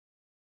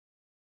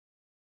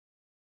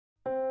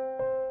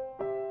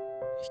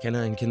Ich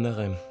kenne einen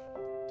Kinderreim.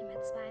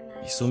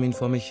 Ich summe ihn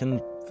vor mich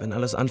hin, wenn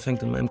alles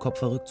anfängt, in meinem Kopf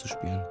verrückt zu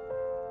spielen.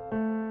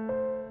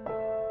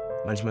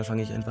 Manchmal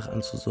fange ich einfach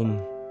an zu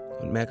summen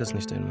und merke es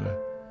nicht einmal,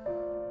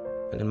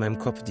 weil in meinem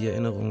Kopf die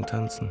Erinnerungen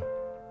tanzen.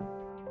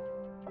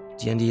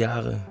 Die an die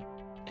Jahre,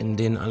 in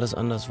denen alles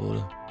anders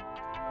wurde.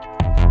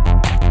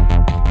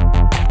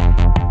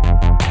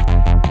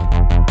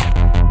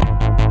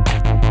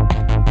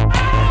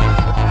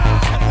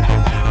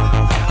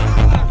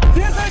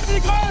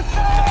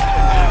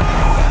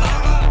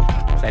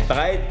 Seid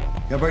bereit?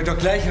 Ja, aber ich doch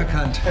gleich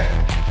erkannt.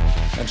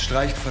 Man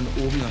streicht von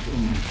oben nach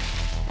unten.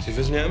 Sie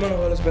wissen ja immer noch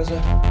alles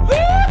besser.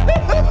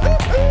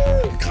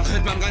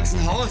 Krachelt beim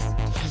ganzen Haus.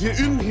 Wir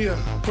üben hier.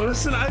 Und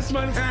das sind alles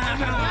meine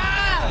Freunde.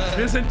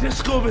 Wir sind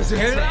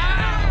Disco-Besitzer.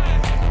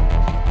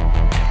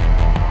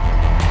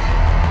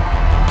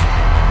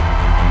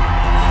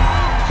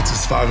 Jetzt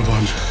ist es wahr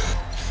geworden.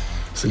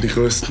 Das sind die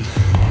Größten.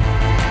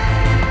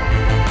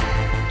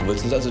 Du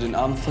willst uns also den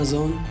Abend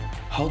versauen?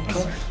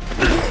 Hautkopf?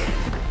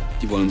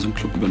 Die wollen unseren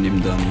Club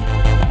übernehmen, Dani.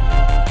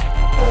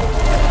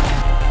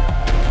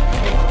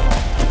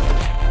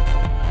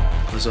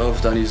 Pass auf,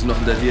 Dani, die sind noch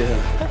hinter dir her.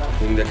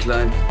 Wegen der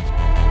Kleinen.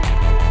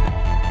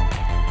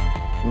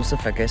 Musst du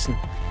vergessen.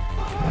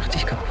 Mach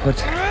dich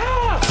kaputt.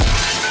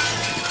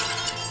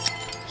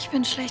 Ich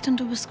bin schlecht und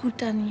du bist gut,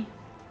 Dani.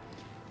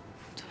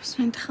 Du bist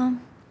mein Traum.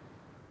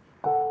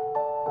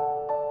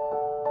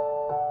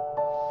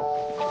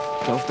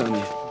 Lauf,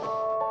 Dani.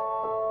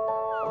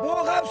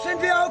 Worauf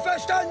sind wir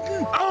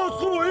auferstanden?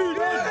 Ausruhen!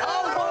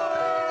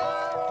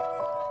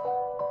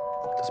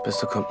 Das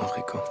Beste kommt noch,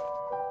 Rico.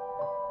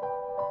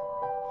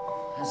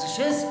 Hast du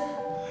Schiss?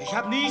 Ich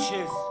hab nie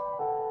Schiss.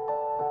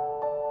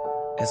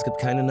 Es gibt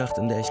keine Nacht,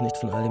 in der ich nicht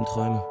von all dem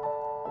träume.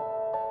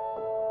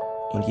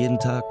 Und jeden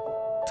Tag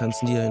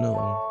tanzen die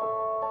Erinnerungen.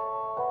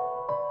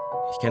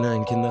 Ich kenne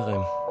einen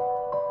Kinderreim.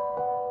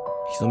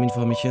 Ich summe ihn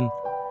vor mich hin,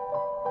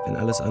 wenn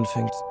alles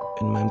anfängt,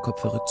 in meinem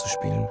Kopf verrückt zu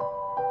spielen.